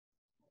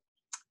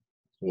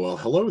Well,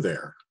 hello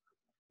there.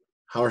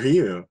 How are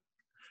you?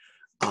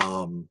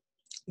 Um,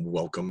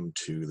 Welcome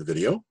to the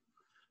video.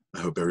 I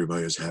hope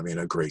everybody is having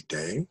a great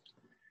day.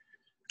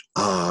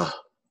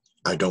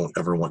 I don't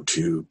ever want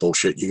to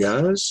bullshit you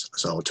guys,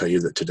 so I'll tell you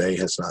that today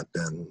has not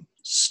been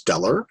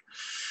stellar.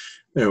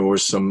 There were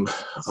some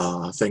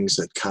things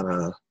that kind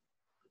of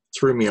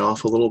threw me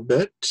off a little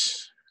bit,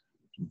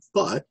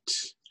 but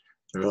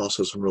there are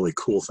also some really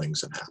cool things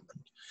that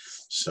happened.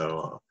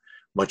 So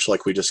much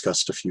like we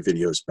discussed a few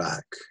videos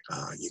back,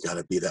 you got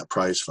to be that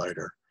prize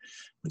fighter.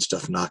 When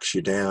stuff knocks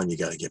you down, you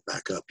got to get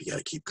back up. You got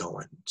to keep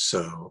going.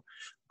 So I'm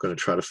going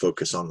to try to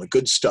focus on the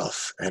good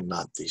stuff and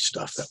not the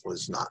stuff that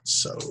was not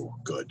so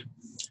good.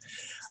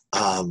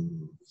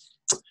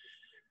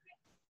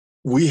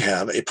 We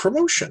have a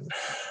promotion.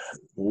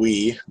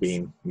 We,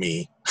 being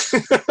me,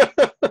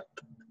 the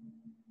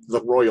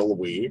royal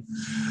we,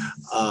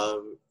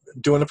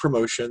 doing a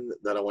promotion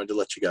that I wanted to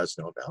let you guys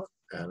know about.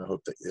 And I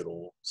hope that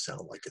it'll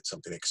sound like it's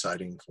something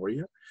exciting for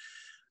you.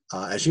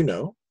 As you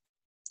know,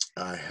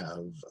 I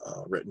have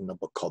written a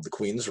book called The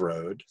Queen's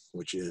Road,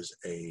 which is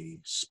a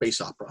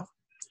space opera,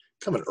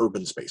 kind of an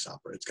urban space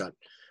opera. It's got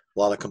a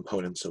lot of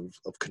components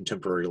of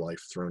contemporary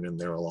life thrown in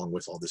there, along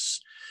with all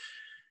this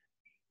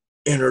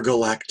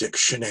intergalactic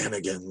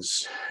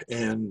shenanigans.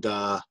 And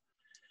the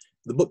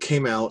book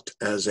came out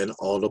as an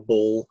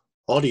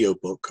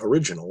audiobook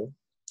original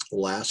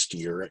last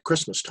year at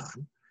Christmas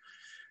time.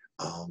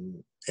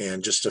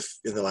 And just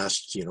in the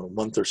last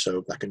month or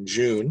so, back in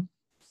June,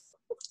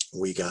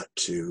 we got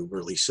to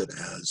release it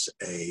as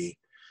a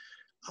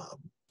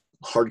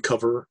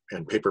hardcover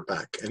and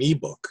paperback and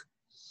ebook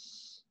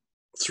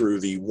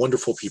through the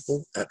wonderful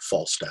people at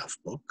Falstaff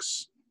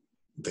Books.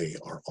 They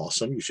are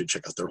awesome. You should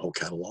check out their whole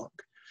catalog.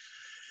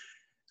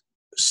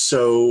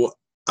 So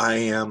I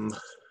am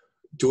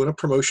doing a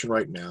promotion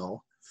right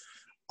now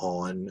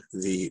on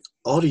the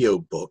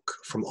audiobook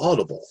from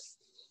Audible.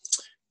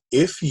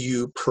 If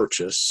you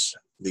purchase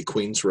the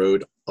Queen's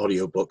Road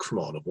audiobook from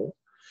Audible,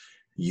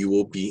 you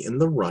will be in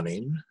the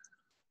running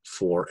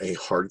for a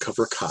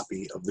hardcover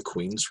copy of The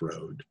Queen's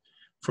Road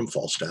from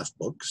Falstaff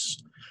Books,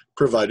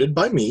 provided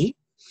by me.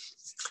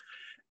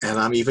 And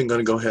I'm even going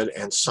to go ahead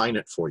and sign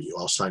it for you.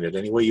 I'll sign it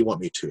any way you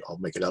want me to. I'll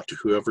make it out to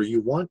whoever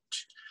you want.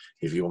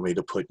 If you want me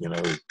to put,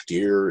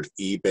 dear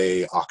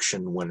eBay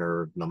auction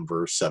winner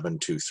number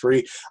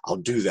 723, I'll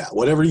do that.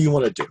 Whatever you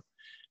want to do.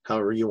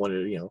 However you want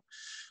it,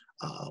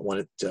 want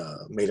it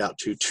made out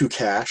to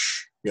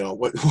cash.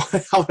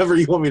 However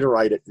you want me to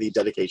write it, the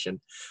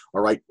dedication,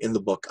 or write in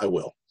the book, I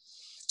will.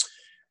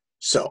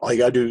 So all you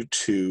got to do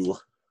to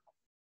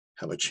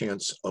have a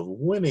chance of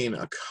winning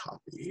a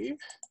copy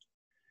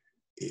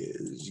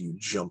is you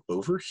jump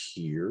over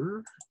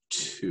here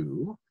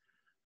to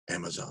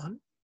Amazon.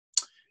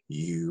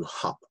 You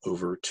hop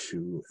over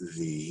to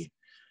the,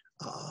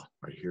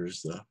 right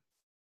here's the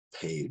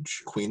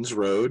page, Queen's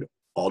Road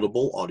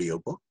Audible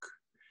Audiobook,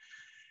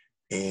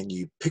 and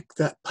you pick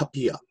that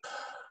puppy up.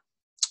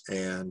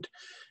 And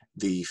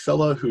the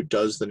fellow who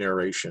does the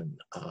narration,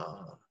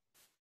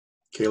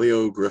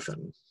 Kaleo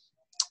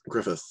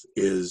Griffith,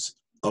 is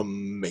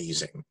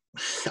amazing.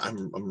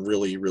 I'm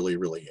really, really,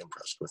 really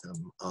impressed with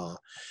him.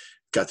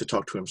 Got to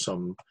talk to him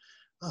some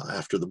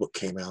after the book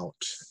came out,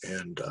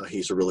 and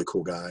he's a really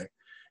cool guy.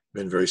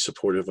 Been very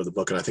supportive of the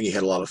book, and I think he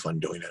had a lot of fun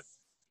doing it.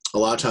 A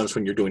lot of times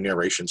when you're doing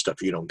narration stuff,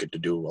 you don't get to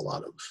do a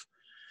lot of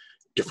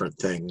different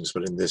things,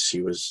 but in this,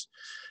 he was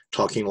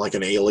talking like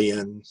an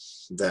alien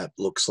that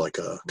looks like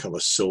a kind of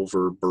a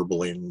silver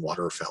burbling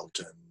water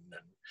fountain.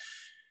 And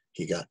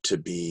he got to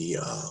be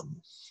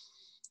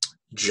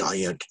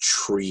giant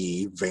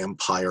tree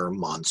vampire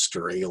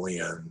monster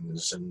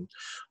aliens and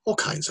all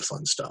kinds of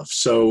fun stuff.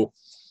 So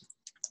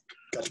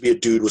got to be a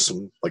dude with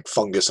some like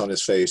fungus on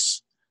his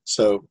face.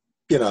 So,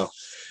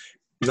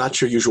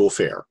 not your usual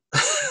fare.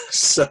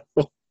 So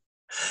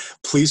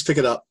please pick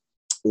it up.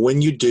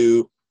 When you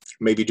do,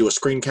 maybe do a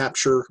screen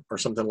capture or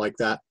something like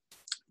that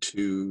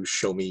to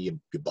show me you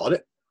bought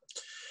it.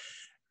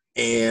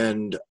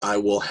 And I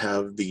will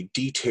have the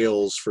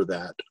details for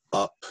that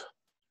up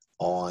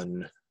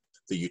on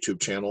the YouTube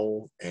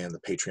channel and the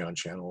Patreon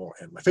channel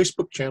and my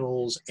Facebook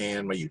channels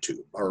and my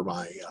YouTube or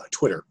my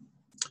Twitter.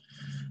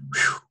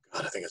 Whew,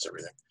 God, I think that's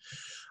everything.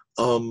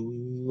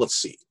 Let's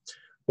see.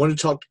 Wanted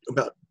to talk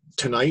about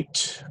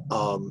tonight,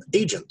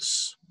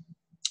 agents.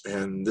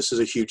 And this is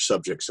a huge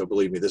subject, so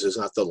believe me, this is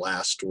not the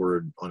last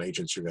word on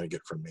agents you're going to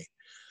get from me.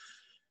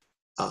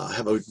 I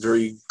have a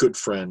very good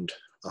friend,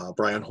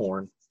 Brian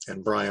Horn,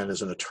 and Brian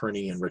is an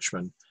attorney in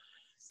Richmond.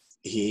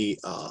 He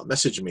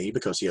messaged me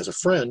because he has a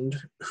friend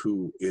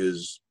who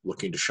is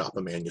looking to shop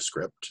a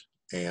manuscript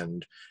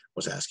and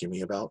was asking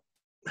me about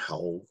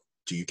how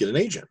do you get an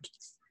agent?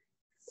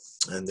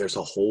 And there's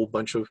a whole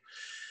bunch of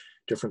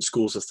different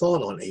schools of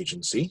thought on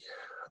agency.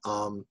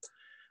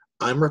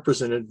 I'm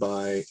represented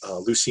by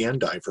Lucianne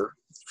Diver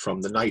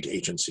from the Night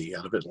Agency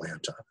out of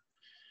Atlanta.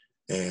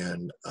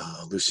 And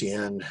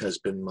Lucianne has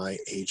been my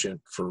agent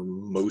for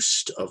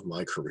most of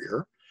my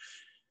career.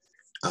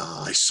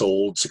 I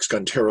sold Six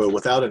Gun Tarot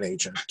without an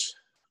agent.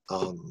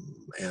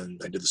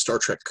 And I did the Star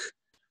Trek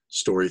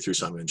story through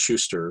Simon &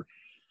 Schuster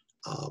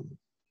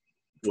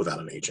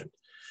without an agent.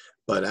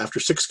 But after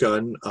Six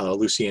Gun,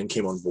 Lucianne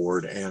came on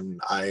board, and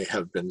I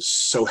have been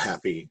so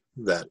happy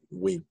that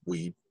we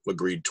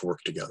agreed to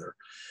work together.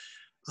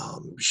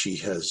 She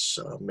has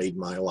made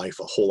my life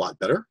a whole lot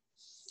better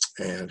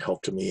and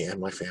helped me and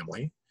my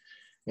family.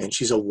 And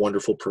she's a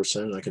wonderful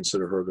person, and I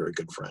consider her a very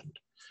good friend.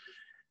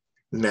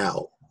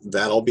 Now,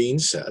 that all being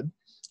said,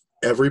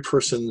 every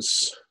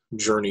person's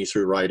journey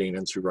through writing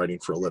and through writing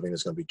for a living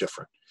is going to be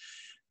different.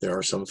 There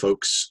are some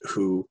folks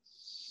who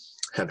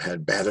have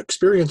had bad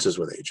experiences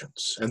with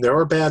agents, and there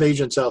are bad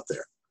agents out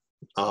there.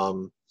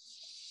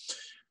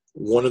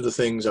 One of the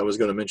things I was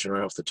going to mention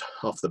right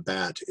off the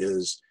bat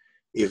is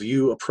if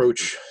you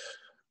approach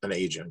an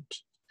agent,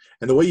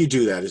 and the way you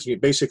do that is you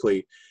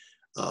basically,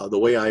 the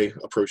way I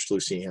approached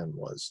Lucianne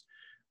was,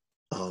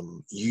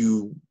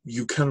 you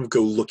kind of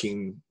go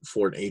looking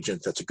for an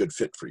agent that's a good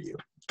fit for you.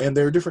 And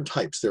there are different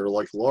types. There are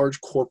like large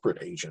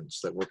corporate agents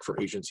that work for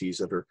agencies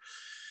that are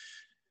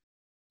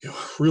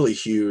really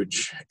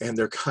huge, and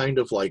they're kind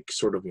of like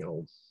sort of,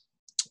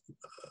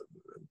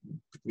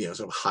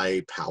 sort of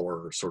high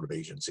power sort of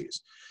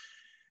agencies.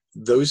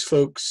 Those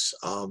folks,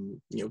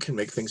 can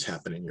make things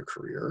happen in your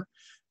career.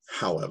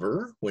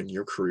 However, when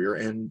your career,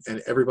 and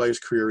everybody's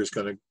career is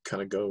going to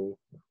kind of go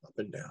up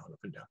and down, up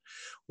and down.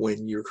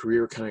 When your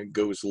career kind of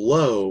goes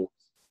low,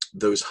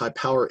 those high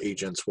power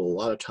agents will a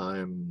lot of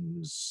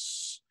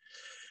times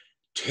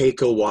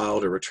take a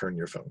while to return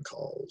your phone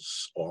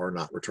calls or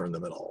not return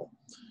them at all.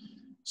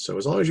 So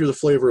as long as you're the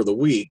flavor of the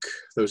week,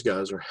 those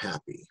guys are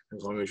happy.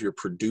 As long as you're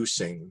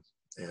producing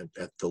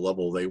at the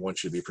level they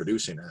want you to be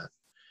producing at,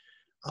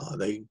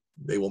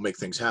 they will make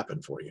things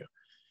happen for you.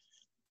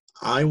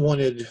 I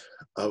wanted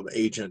an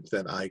agent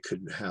that I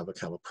could have a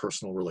kind of a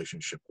personal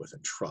relationship with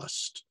and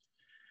trust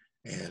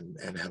and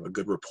have a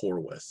good rapport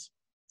with.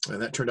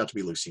 And that turned out to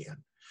be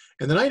Lucianne.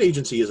 And the Knight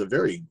Agency is a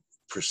very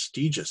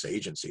prestigious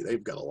agency.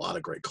 They've got a lot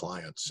of great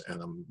clients,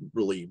 and I'm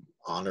really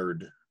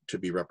honored to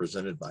be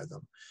represented by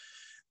them.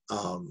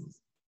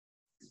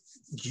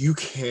 You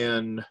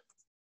can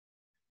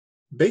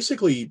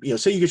basically,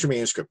 say you get your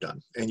manuscript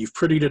done and you've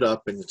prettied it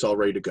up and it's all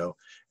ready to go,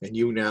 and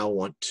you now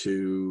want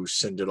to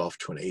send it off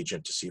to an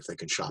agent to see if they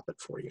can shop it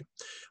for you.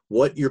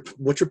 What you're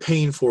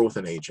paying for with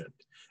an agent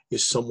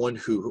is someone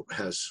who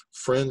has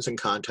friends and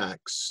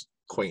contacts,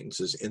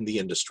 acquaintances in the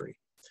industry.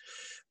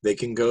 They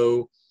can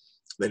go,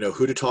 they know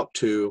who to talk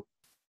to,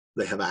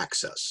 they have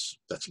access.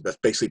 That's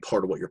basically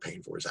part of what you're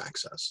paying for, is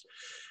access.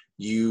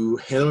 You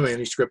hand them a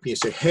manuscript and you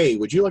say, hey,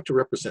 would you like to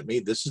represent me?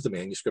 This is the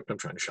manuscript I'm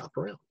trying to shop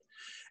around.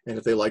 And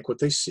if they like what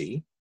they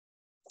see,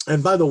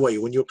 and by the way,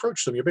 when you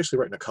approach them, you're basically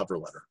writing a cover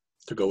letter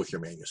to go with your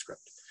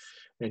manuscript.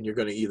 And you're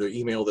going to either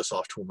email this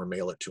off to them or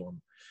mail it to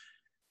them.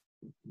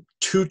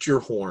 Toot your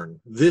horn.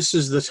 This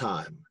is the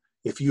time.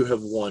 If you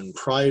have won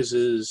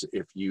prizes,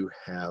 if you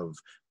have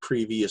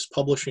previous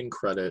publishing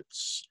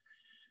credits,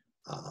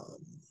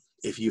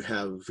 if you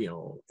have,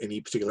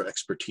 any particular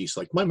expertise,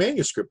 like my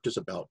manuscript is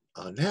about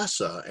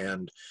NASA,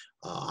 and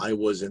I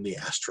was in the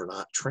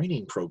astronaut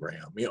training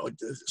program,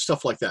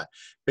 stuff like that.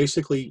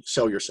 Basically,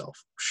 sell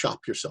yourself, shop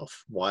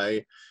yourself.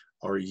 Why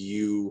are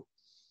you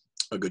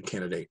a good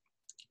candidate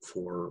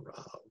for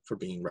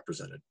being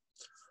represented?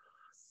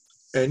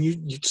 And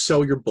you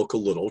sell your book a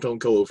little. Don't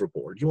go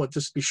overboard. You want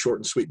this to be short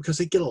and sweet, because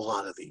they get a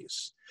lot of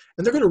these,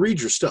 and they're going to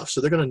read your stuff,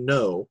 so they're going to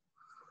know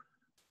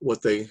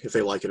if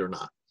they like it or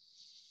not.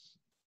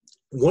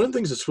 One of the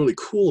things that's really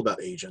cool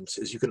about agents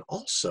is you can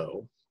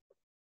also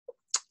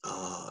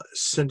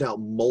send out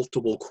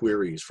multiple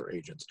queries for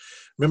agents.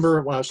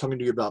 Remember when I was talking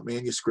to you about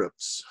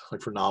manuscripts,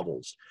 like for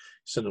novels,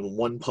 send them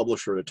one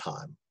publisher at a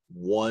time.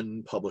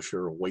 One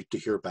publisher, wait to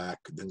hear back,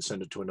 then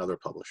send it to another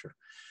publisher,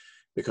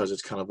 because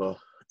it's kind of a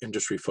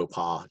industry faux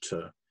pas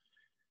to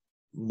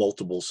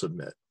multiple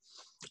submit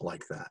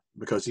like that,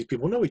 because these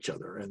people know each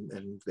other,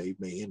 and they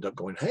may end up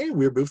going, hey,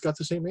 we've both got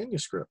the same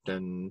manuscript,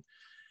 and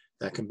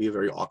that can be a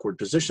very awkward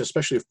position,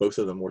 especially if both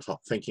of them were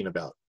thinking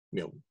about,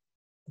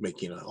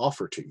 making an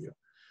offer to you.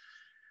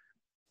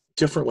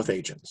 Different with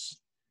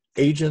agents.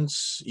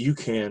 Agents, you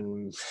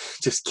can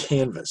just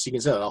canvas. You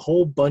can send out a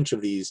whole bunch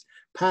of these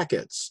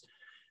packets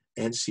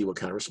and see what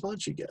kind of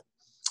response you get.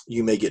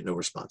 You may get no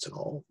response at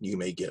all. You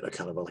may get a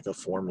kind of like a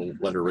formal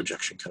letter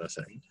rejection kind of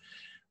thing.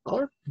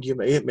 Or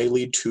it may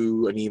lead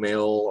to an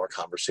email or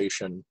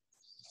conversation.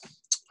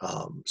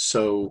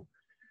 So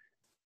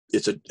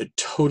it's a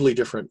totally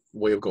different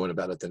way of going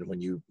about it than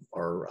when you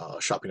are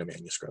shopping a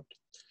manuscript.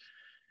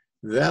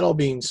 That all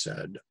being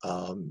said,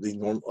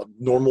 the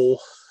normal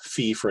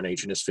fee for an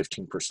agent is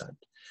 15%.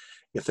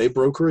 If they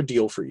broker a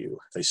deal for you,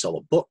 if they sell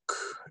a book,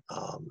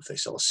 if they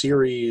sell a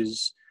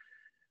series,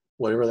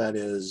 whatever that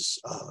is,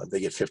 they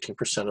get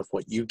 15% of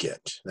what you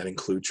get. That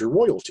includes your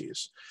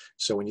royalties.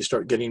 So when you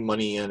start getting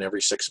money in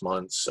every 6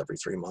 months, every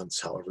 3 months,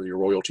 however your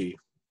royalty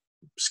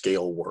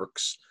scale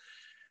works,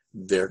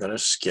 they're going to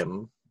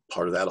skim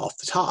part of that off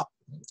the top.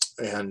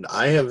 And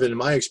I have, in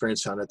my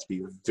experience, found it to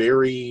be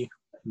very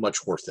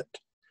much worth it.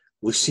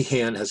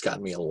 Lucianne has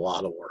gotten me a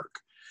lot of work.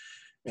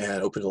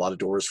 and opened a lot of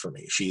doors for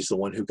me. She's the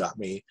one who got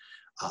me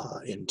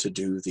in to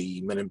do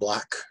the Men in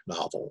Black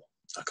novel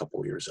a couple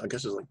of years. I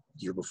guess it was like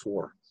the year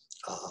before.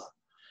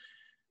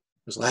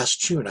 It was last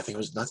June. I think it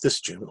was not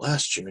this June, but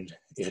last June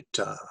it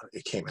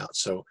came out.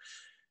 So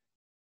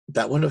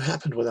that wouldn't have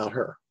happened without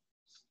her.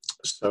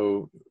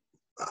 So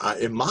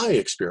in my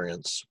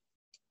experience,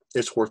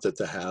 it's worth it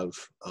to have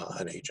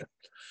an agent.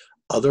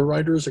 Other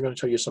writers are going to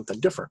tell you something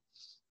different.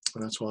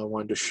 And that's why I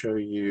wanted to show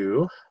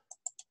you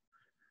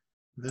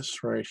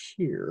this right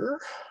here.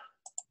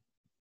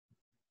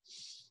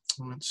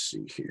 Let's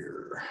see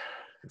here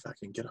if I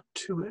can get up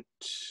to it.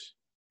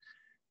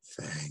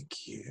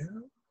 Thank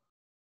you.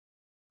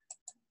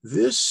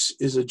 This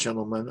is a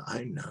gentleman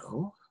I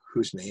know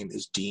whose name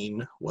is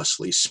Dean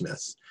Wesley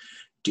Smith.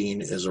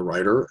 Dean is a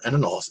writer and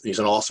an author. He's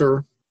an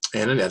author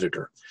and an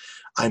editor.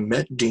 I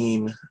met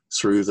Dean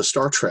through the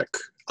Star Trek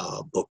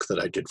book that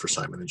I did for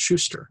Simon &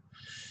 Schuster.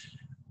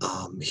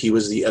 He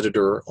was the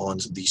editor on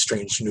the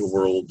Strange New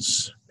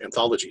Worlds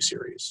anthology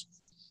series.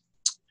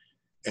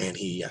 And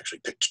he actually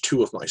picked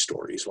 2 of my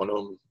stories. One of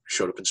them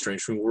showed up in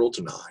Strange New Worlds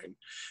 9.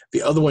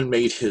 The other one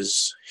made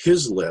his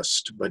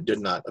list, but did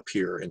not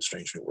appear in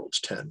Strange New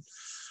Worlds 10.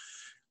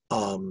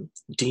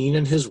 Dean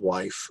and his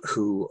wife,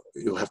 who,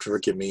 you'll have to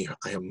forgive me,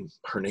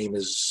 her name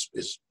is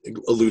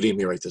eluding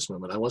me right this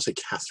moment. I want to say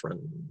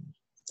Catherine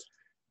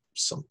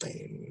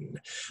something.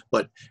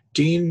 But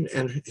Dean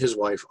and his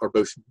wife are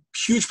both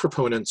huge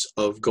proponents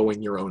of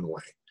going your own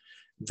way.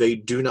 They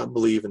do not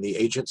believe in the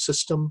agent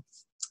system.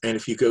 And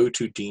if you go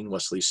to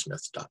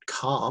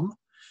deanwesleysmith.com,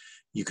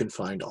 you can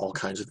find all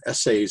kinds of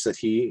essays that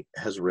he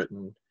has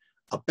written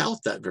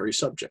about that very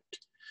subject.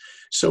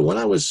 So when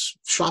I was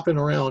shopping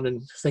around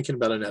and thinking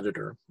about an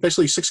editor,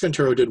 basically Six Gun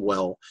Tarot did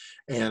well,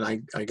 and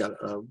I got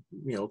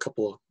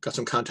got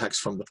some contacts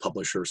from the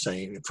publisher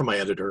from my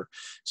editor,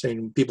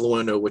 saying people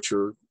want to know what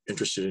you're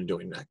interested in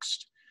doing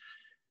next.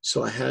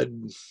 So I had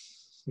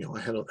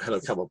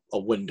a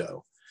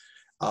window.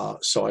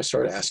 So I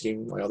started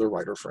asking my other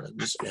writer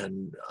friends,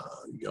 and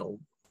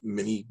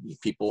many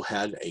people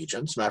had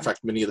agents. Matter of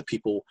fact, many of the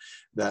people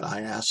that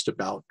I asked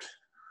about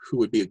who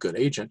would be a good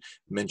agent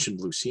mentioned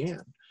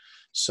Lucianne.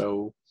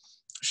 So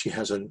she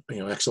has an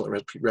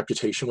excellent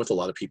reputation with a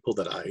lot of people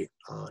that I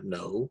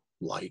know,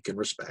 like, and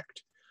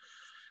respect.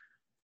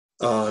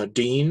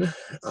 Dean,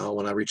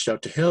 when I reached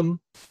out to him,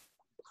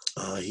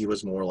 he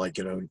was more like,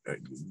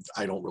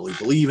 I don't really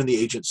believe in the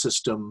agent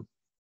system.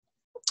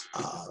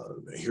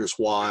 Here's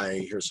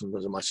why. Here's some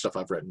of my stuff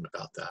I've written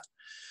about that.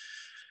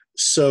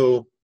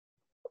 So,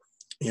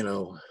 this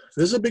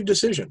is a big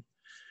decision,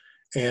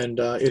 and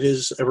it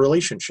is a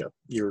relationship.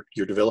 You're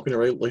developing a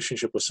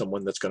relationship with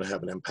someone that's going to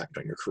have an impact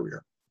on your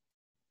career,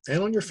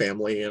 and on your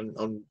family, and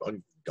on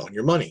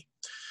your money.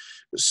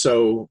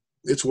 So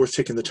it's worth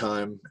taking the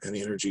time and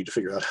the energy to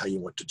figure out how you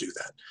want to do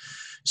that.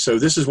 So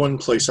this is one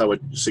place I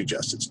would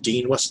suggest. It's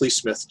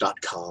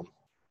deanwesleysmith.com.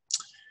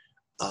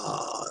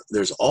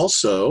 There's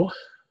also,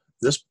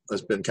 this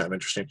has been kind of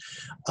interesting.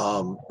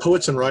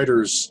 Poets and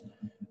Writers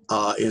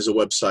is a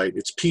website.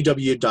 It's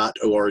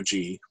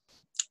pw.org.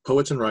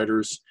 Poets and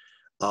Writers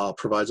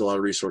provides a lot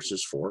of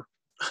resources for,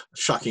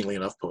 shockingly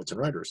enough, poets and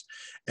writers.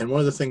 And one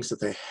of the things that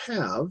they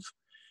have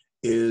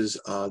is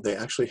they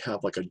actually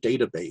have like a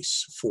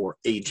database for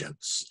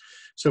agents.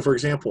 So for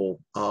example,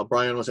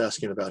 Brian was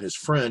asking about his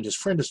friend. His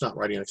friend is not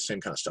writing the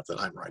same kind of stuff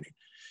that I'm writing.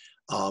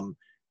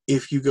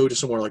 If you go to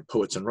somewhere like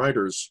Poets and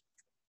Writers,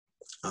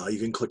 you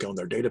can click on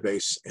their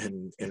database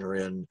and enter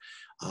in,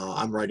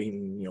 I'm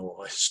writing,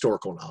 a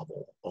historical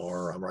novel,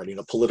 or I'm writing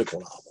a political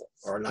novel,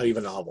 or not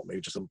even a novel,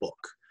 maybe just a book,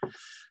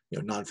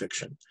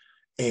 nonfiction.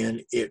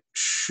 And it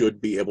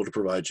should be able to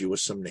provide you with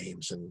some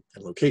names and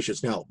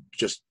locations. Now,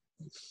 just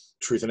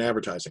truth in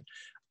advertising.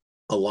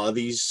 A lot of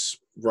these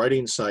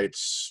writing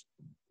sites,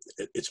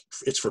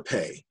 it's for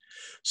pay.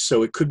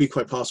 So it could be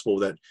quite possible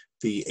that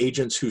the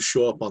agents who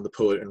show up on the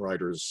Poet and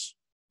Writers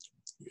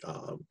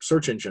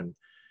search engine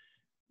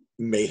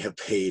may have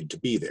paid to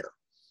be there.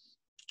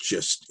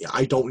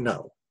 I don't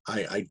know.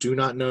 I do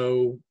not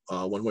know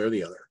one way or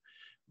the other,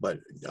 but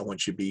I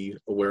want you to be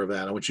aware of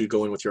that. I want you to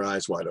go in with your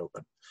eyes wide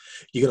open.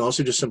 You can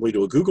also just simply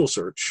do a Google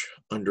search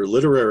under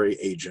literary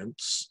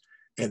agents,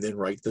 and then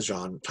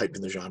type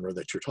in the genre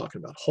that you're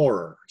talking about: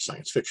 horror,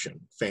 science fiction,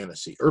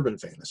 fantasy, urban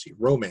fantasy,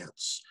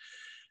 romance,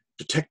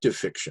 detective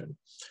fiction,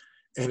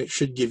 and it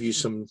should give you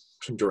some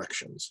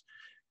directions.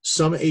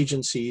 Some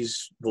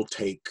agencies will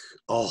take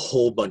a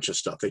whole bunch of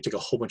stuff. They take a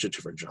whole bunch of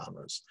different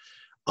genres.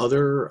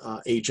 Other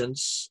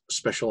agents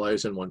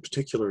specialize in one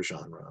particular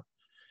genre.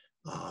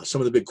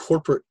 Some of the big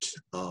corporate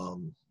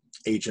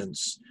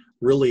agents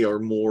really are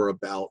more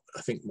about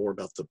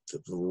the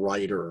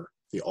writer,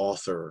 the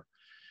author,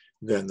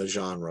 than the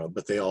genre.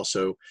 But they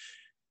also,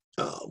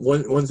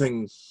 one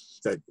thing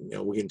that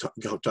we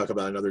can talk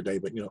about another day,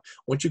 but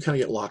once you kind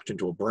of get locked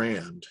into a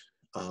brand,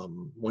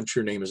 once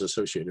your name is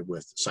associated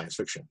with science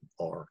fiction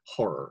or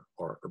horror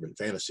or urban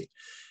fantasy,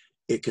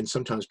 it can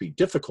sometimes be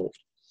difficult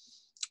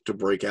to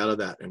break out of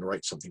that and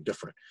write something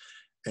different.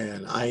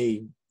 And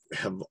I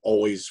have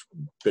always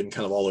been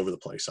kind of all over the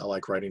place. I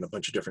like writing a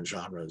bunch of different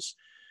genres,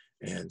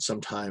 and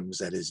sometimes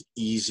that is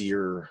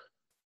easier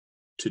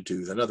to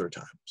do than other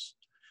times.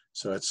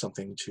 So that's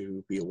something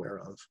to be aware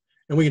of.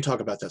 And we can talk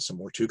about that some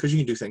more too, because you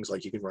can do things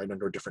like you can write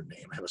under a different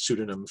name, have a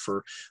pseudonym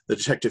for the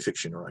detective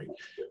fiction you write,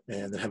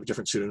 and then have a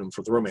different pseudonym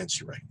for the romance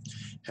you write,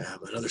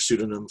 have another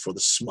pseudonym for the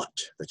smut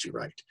that you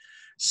write.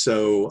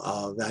 So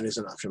that is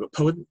an option.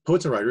 But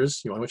poets and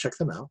writers, you want to check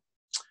them out.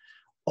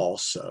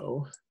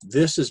 Also,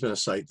 this has been a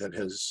site that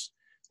has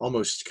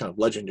almost kind of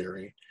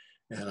legendary,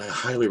 and I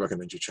highly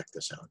recommend you check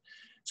this out.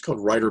 It's called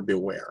Writer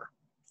Beware.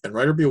 And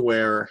Writer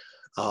Beware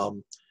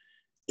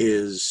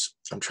is,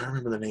 I'm trying to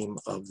remember the name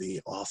of the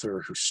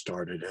author who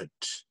started it.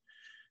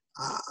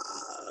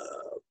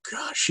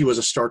 Gosh, she was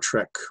a Star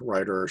Trek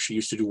writer. She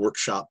used to do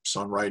workshops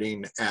on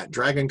writing at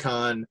Dragon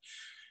Con,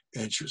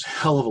 and she was a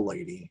hell of a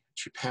lady.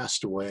 She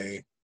passed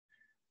away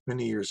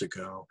many years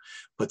ago,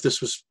 but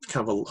this was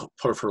kind of a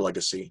part of her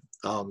legacy.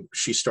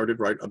 She started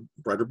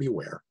Writer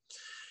Beware,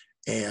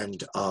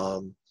 and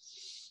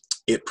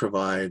it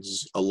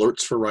provides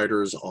alerts for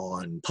writers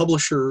on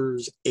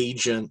publishers,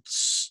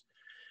 agents,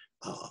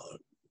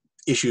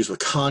 issues with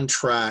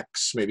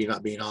contracts maybe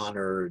not being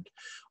honored,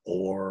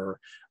 or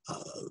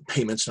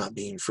payments not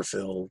being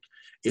fulfilled.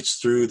 It's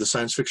through the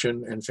Science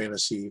Fiction and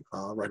Fantasy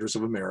Writers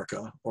of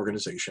America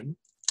organization,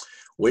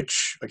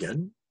 which,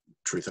 again,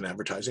 truth in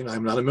advertising,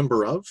 I'm not a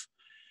member of.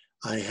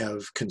 I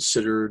have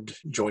considered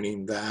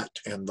joining that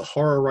and the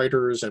horror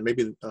writers and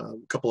maybe a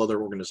couple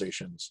other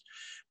organizations.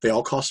 They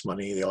all cost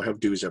money. They all have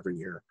dues every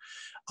year.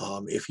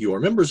 If you are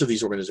members of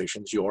these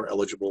organizations, you are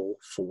eligible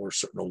for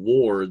certain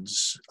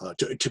awards,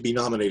 to be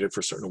nominated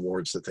for certain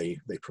awards that they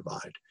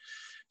provide.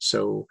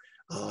 So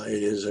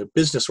it is a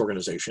business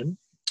organization.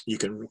 You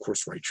can, of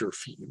course,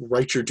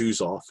 write your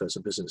dues off as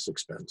a business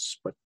expense,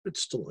 but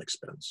it's still an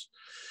expense.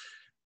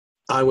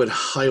 I would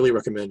highly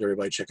recommend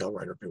everybody check out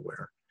Writer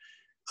Beware,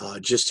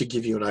 just to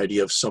give you an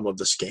idea of some of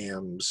the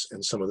scams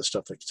and some of the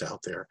stuff that's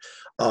out there.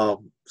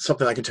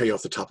 Something I can tell you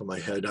off the top of my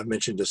head, I've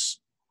mentioned this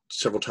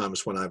several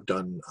times when I've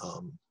done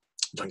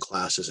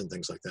classes and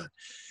things like that.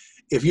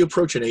 If you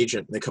approach an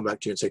agent and they come back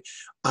to you and say,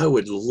 I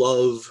would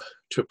love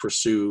to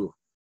pursue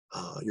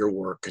your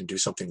work and do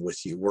something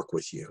with you, work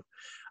with you.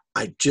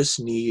 I just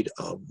need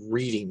a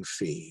reading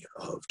fee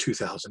of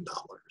 $2,000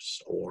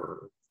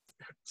 or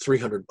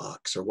 $300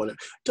 or whatever.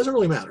 It doesn't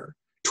really matter.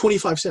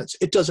 25 cents.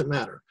 It doesn't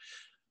matter.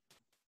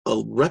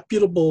 A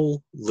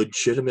reputable,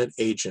 legitimate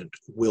agent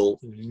will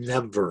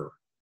never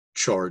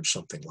charge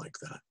something like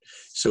that.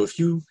 So if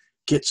you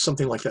get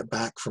something like that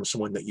back from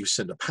someone that you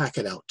send a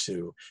packet out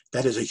to,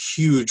 that is a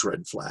huge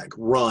red flag.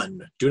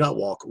 Run. Do not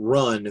walk.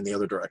 Run in the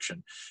other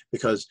direction,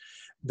 because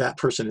that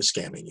person is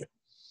scamming you.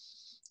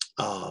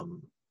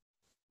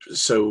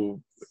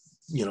 So,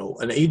 you know,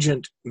 an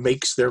agent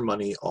makes their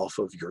money off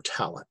of your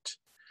talent.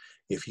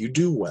 If you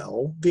do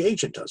well, the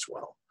agent does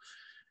well.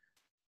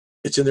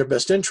 It's in their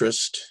best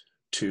interest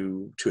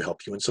to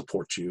help you and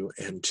support you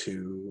and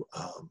to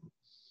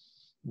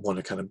want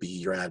to kind of be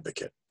your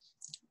advocate.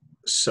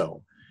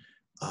 So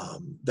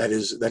that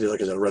is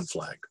like a red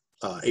flag.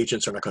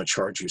 Agents are not going to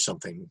charge you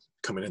something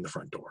coming in the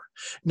front door.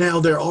 Now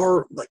there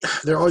are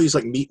these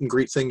like meet and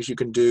greet things you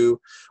can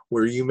do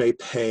where you may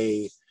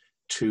pay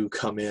to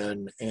come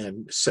in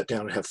and sit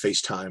down and have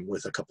FaceTime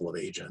with a couple of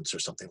agents or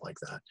something like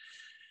that.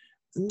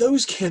 And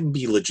those can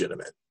be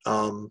legitimate.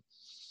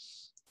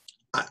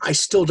 I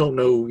still don't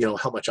know, you know,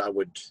 how much I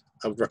would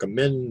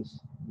recommend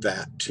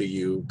that to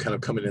you, kind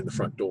of coming in the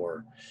front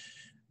door.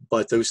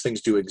 But those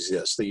things do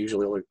exist. They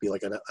usually will be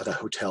like at a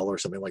hotel or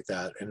something like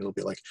that. And it'll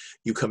be like,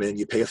 you come in,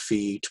 you pay a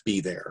fee to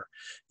be there.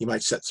 You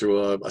might sit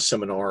through a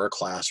seminar or a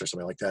class or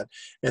something like that.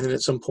 And then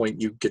at some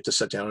point you get to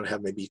sit down and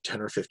have maybe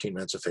 10 or 15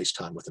 minutes of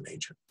FaceTime with an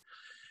agent.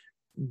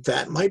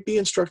 That might be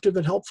instructive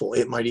and helpful.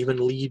 It might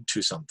even lead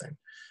to something.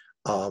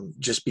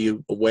 Just be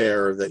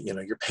aware that, you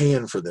know, you're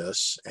paying for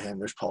this, and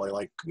there's probably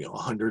like, you know,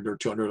 100 or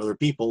 200 other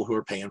people who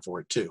are paying for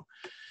it too.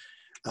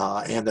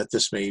 And that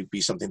this may be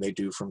something they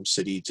do from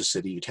city to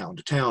city, town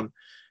to town.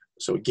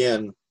 So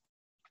again,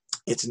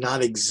 it's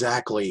not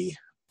exactly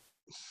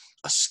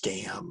a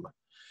scam,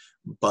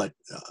 but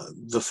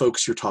the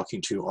folks you're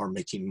talking to are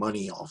making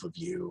money off of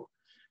you,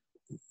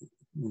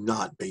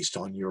 not based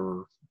on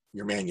your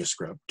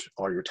manuscript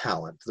or your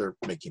talent. They're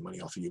making money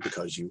off of you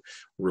because you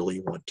really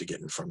want to get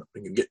in front of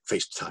and you get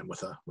FaceTime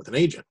with an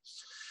agent.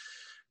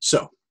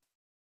 So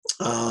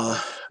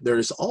there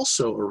is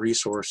also a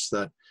resource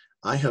that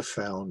I have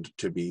found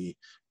to be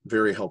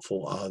very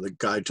helpful, the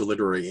Guide to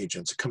Literary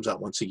Agents. It comes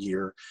out once a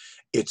year.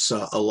 It's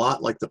a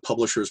lot like the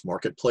Publishers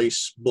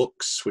Marketplace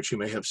books, which you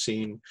may have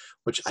seen,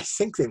 which I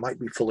think they might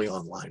be fully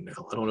online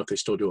now. I don't know if they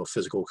still do a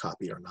physical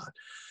copy or not.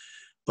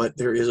 But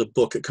there is a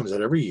book that comes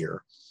out every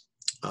year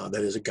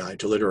that is a guide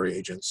to literary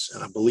agents,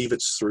 and I believe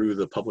it's through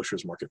the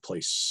Publishers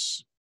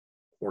Marketplace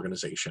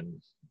organization.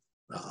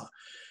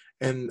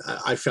 And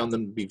I found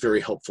them to be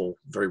very helpful,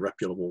 very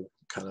reputable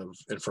kind of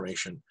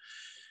information.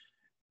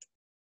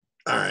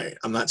 All right,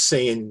 I'm not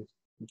saying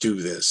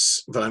do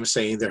this, but I'm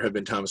saying there have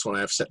been times when I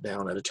have sat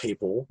down at a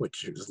table,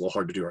 which is a little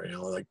hard to do right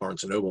now, like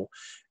Barnes & Noble,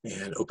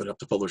 and open up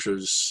the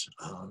publisher's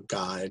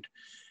guide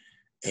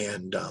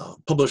and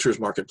publisher's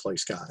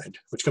marketplace guide,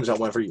 which comes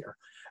out every year,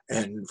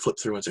 and flip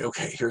through and say,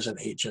 okay, here's an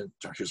agent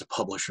or here's a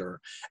publisher,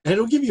 and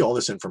it'll give you all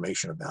this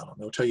information about them.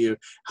 It'll tell you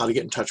how to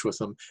get in touch with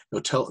them.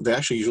 They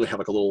actually usually have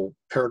like a little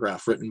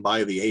paragraph written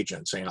by the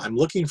agent saying, I'm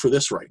looking for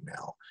this right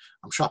now.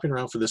 I'm shopping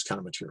around for this kind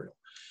of material.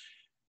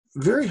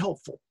 Very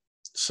helpful.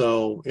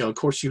 So, of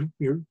course,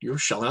 you're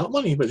shelling out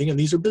money, but again,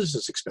 these are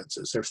business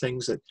expenses. They're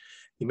things that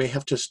you may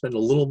have to spend a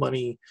little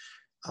money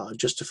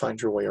just to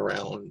find your way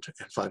around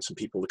and find some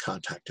people to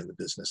contact in the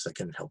business that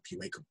can help you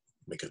make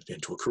it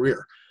into a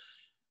career.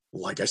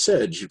 Like I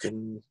said, you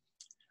can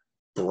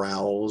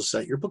browse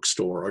at your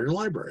bookstore or your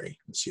library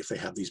and see if they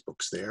have these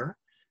books there,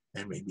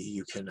 and maybe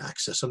you can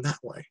access them that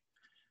way,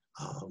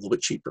 a little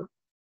bit cheaper.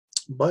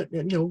 But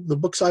the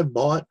books I've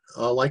bought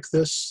like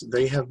this,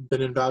 they have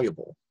been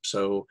invaluable.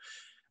 So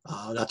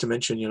not to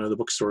mention, the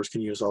bookstores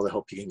can use all the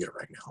help you can get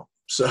right now.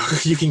 So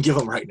you can give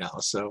them right now.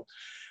 So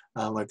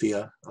might be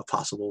a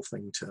possible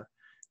thing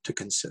to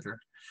consider.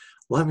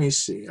 Let me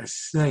see. I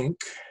think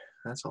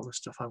that's all the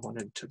stuff I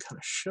wanted to kind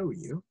of show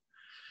you.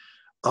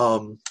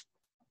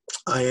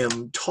 I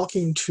am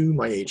talking to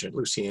my agent,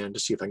 Lucianne, to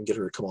see if I can get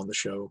her to come on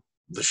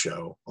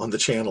on the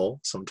channel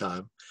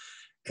sometime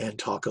and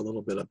talk a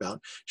little bit about,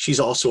 she's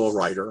also a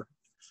writer,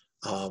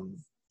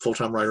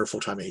 full-time writer,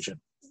 full-time agent.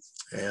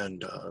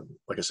 And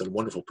like I said, a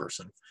wonderful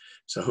person.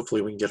 So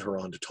hopefully we can get her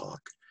on to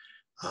talk.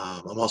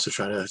 I'm also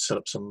trying to set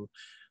up some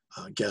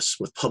guests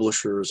with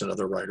publishers and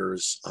other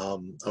writers. I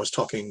was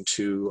talking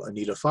to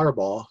Anita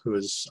Firebaugh, who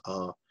is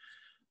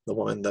the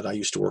woman that I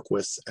used to work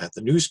with at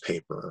the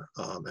newspaper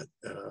at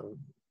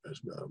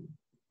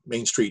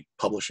Main Street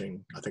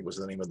Publishing, I think was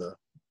the name of the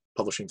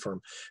publishing firm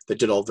that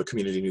did all the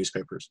community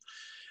newspapers.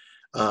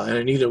 And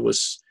Anita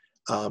was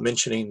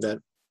mentioning that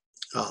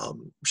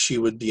she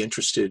would be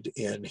interested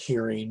in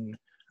hearing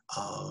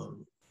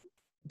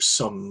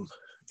some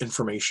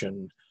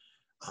information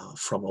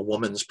from a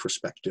woman's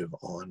perspective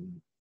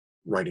on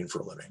writing for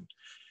a living,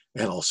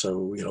 and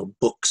also,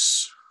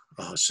 books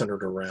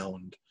centered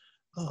around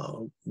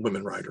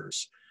women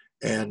writers.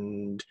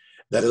 And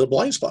that is a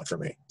blind spot for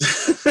me.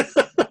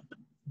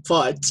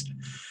 But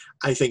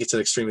I think it's an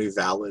extremely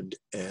valid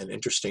and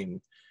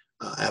interesting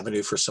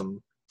avenue for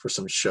some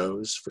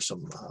shows, for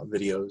some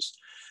videos.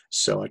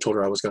 So I told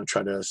her I was going to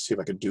try to see if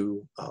I could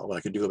do what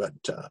I could do about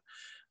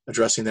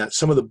addressing that.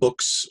 Some of the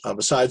books,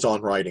 besides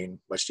On Writing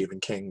by Stephen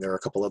King, there are a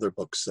couple other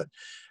books that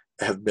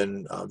have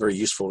been very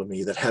useful to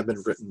me that have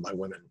been written by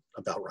women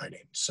about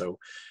writing. So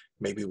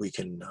maybe we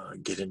can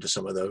get into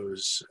some of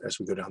those as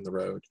we go down the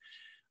road.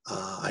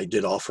 I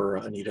did offer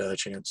Anita a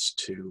chance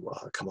to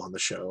come on the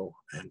show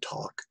and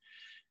talk.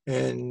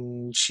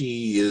 And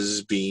she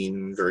is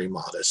being very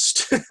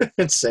modest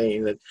and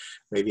saying that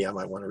maybe I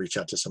might want to reach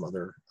out to some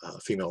other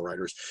female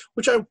writers,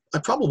 which I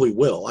probably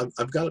will.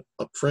 I've got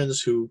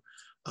friends who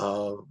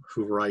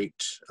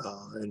write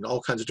in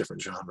all kinds of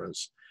different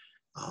genres,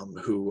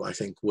 who I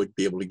think would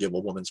be able to give a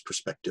woman's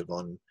perspective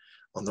on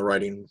the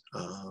writing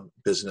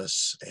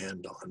business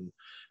and on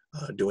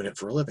doing it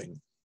for a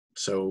living.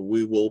 So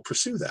we will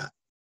pursue that.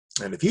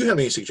 And if you have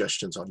any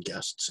suggestions on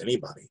guests,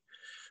 anybody,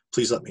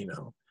 please let me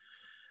know.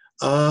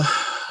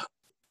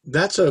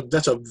 That's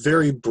a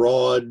very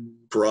broad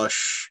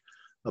brush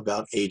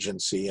about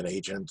agency and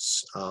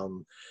agents.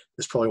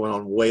 This probably went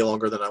on way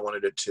longer than I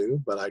wanted it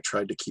to, but I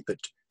tried to keep it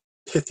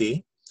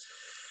pithy.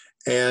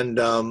 And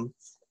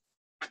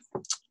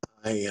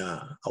I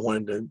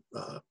wanted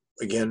to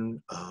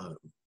again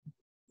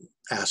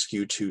ask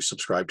you to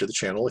subscribe to the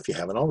channel if you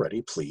haven't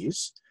already.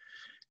 Please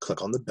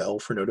click on the bell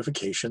for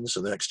notifications,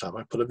 so the next time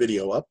I put a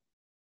video up,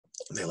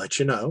 they let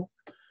you know.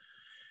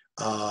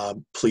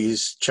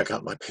 Please check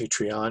out my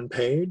Patreon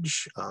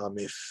page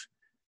if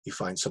you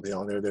find something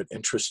on there that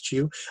interests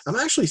you. I'm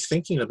actually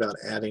thinking about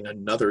adding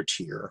another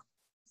tier,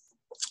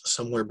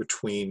 somewhere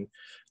between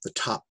the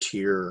top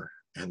tier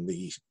and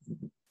the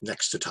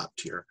next to top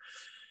tier.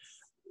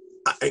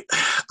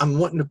 I'm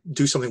wanting to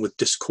do something with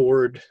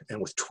Discord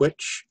and with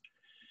Twitch,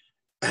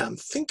 and I'm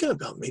thinking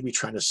about maybe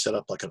trying to set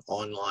up like an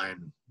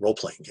online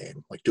role-playing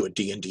game, like do a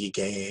D&D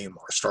game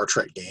or a Star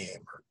Trek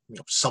game or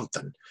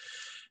something,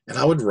 and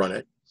I would run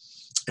it.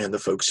 And the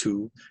folks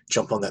who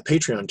jump on that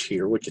Patreon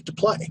tier would get to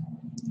play.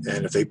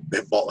 And if they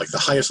bought like the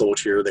highest level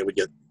tier, they would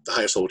get the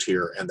highest level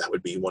tier, and that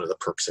would be one of the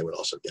perks they would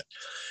also get.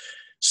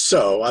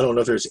 So I don't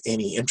know if there's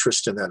any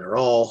interest in that at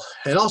all.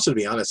 And also, to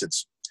be honest,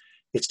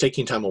 it's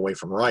taking time away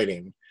from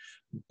writing,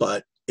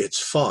 but it's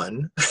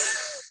fun.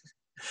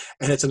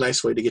 And it's a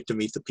nice way to get to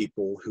meet the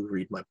people who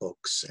read my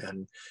books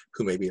and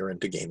who maybe are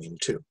into gaming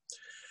too.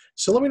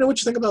 So let me know what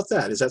you think about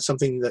that. Is that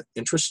something that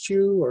interests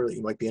you or that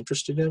you might be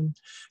interested in?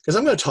 Because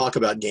I'm going to talk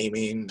about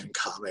gaming and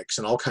comics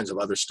and all kinds of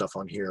other stuff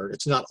on here.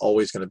 It's not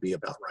always going to be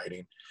about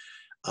writing.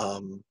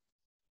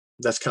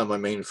 That's kind of my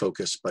main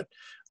focus, but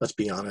let's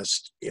be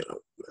honest,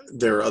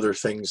 there are other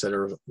things that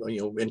are,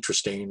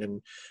 interesting,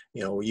 and,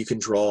 you can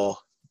draw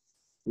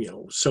you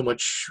know, so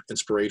much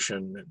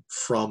inspiration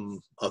from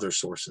other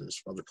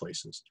sources, other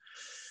places.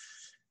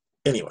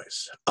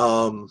 Anyways,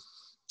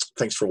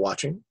 thanks for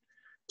watching.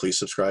 Please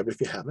subscribe if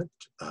you haven't.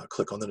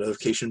 Click on the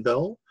notification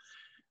bell.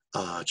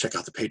 Check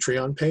out the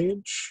Patreon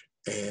page,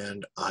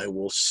 and I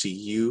will see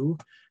you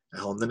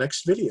on the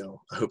next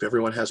video. I hope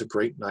everyone has a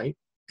great night,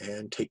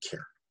 and take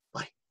care.